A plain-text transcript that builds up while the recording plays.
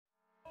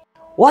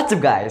What's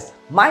up guys,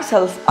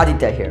 myself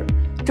Aditya here.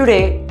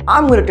 Today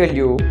I'm going to tell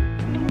you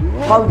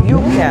how you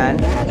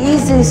can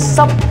easily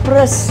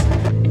suppress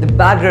the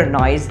background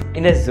noise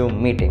in a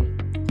Zoom meeting.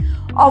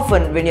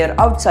 Often when you're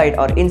outside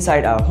or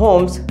inside our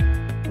homes,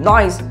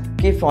 noise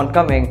keeps on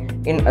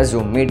coming in a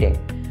Zoom meeting.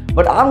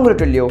 But I'm going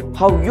to tell you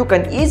how you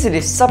can easily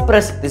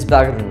suppress this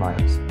background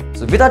noise.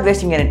 So without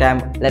wasting any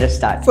time, let us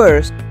start.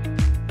 First,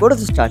 go to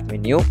the start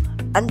menu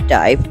and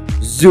type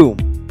Zoom.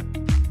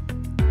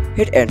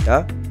 Hit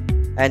enter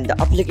and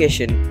the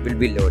application will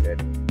be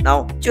loaded.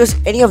 Now choose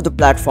any of the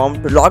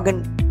platform to log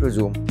in to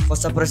Zoom for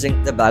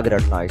suppressing the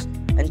background noise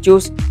and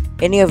choose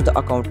any of the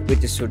account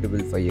which is suitable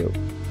for you.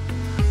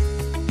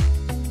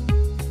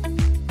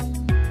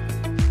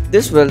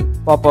 This will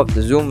pop up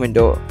the Zoom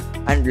window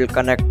and will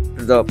connect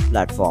to the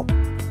platform.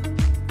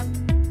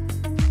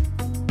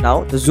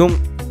 Now the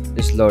Zoom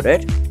is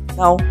loaded.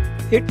 Now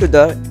hit to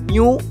the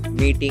new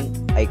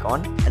meeting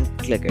icon and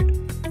click it.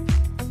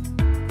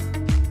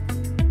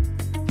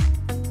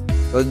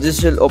 So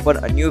this will open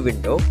a new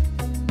window.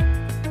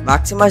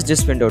 Maximize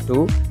this window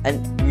too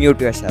and mute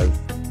yourself.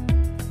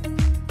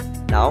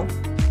 Now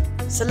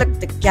select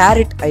the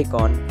caret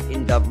icon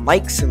in the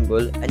mic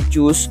symbol and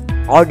choose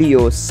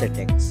audio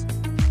settings.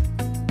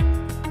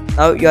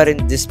 Now you are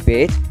in this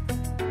page.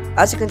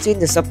 As you can see in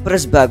the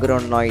suppress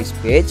background noise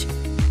page,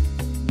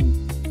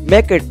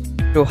 make it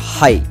to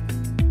high.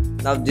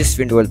 Now this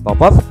window will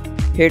pop up.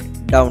 Hit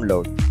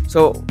download.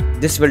 So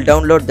this will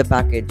download the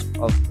package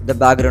of the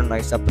background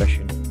noise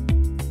suppression.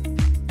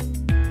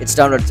 It's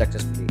downloaded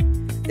successfully.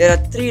 There are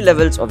 3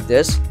 levels of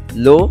this: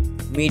 low,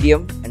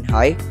 medium and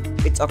high.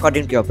 It's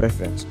according to your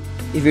preference.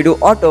 If you do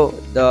auto,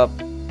 the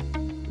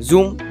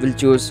Zoom will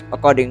choose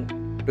according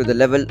to the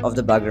level of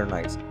the background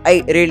noise.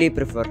 I really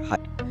prefer high.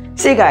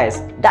 See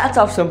guys, that's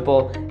how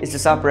simple it is to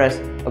suppress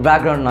a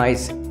background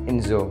noise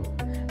in Zoom.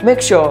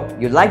 Make sure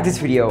you like this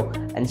video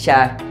and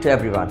share to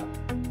everyone.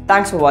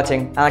 Thanks for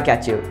watching and I'll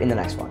catch you in the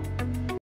next one.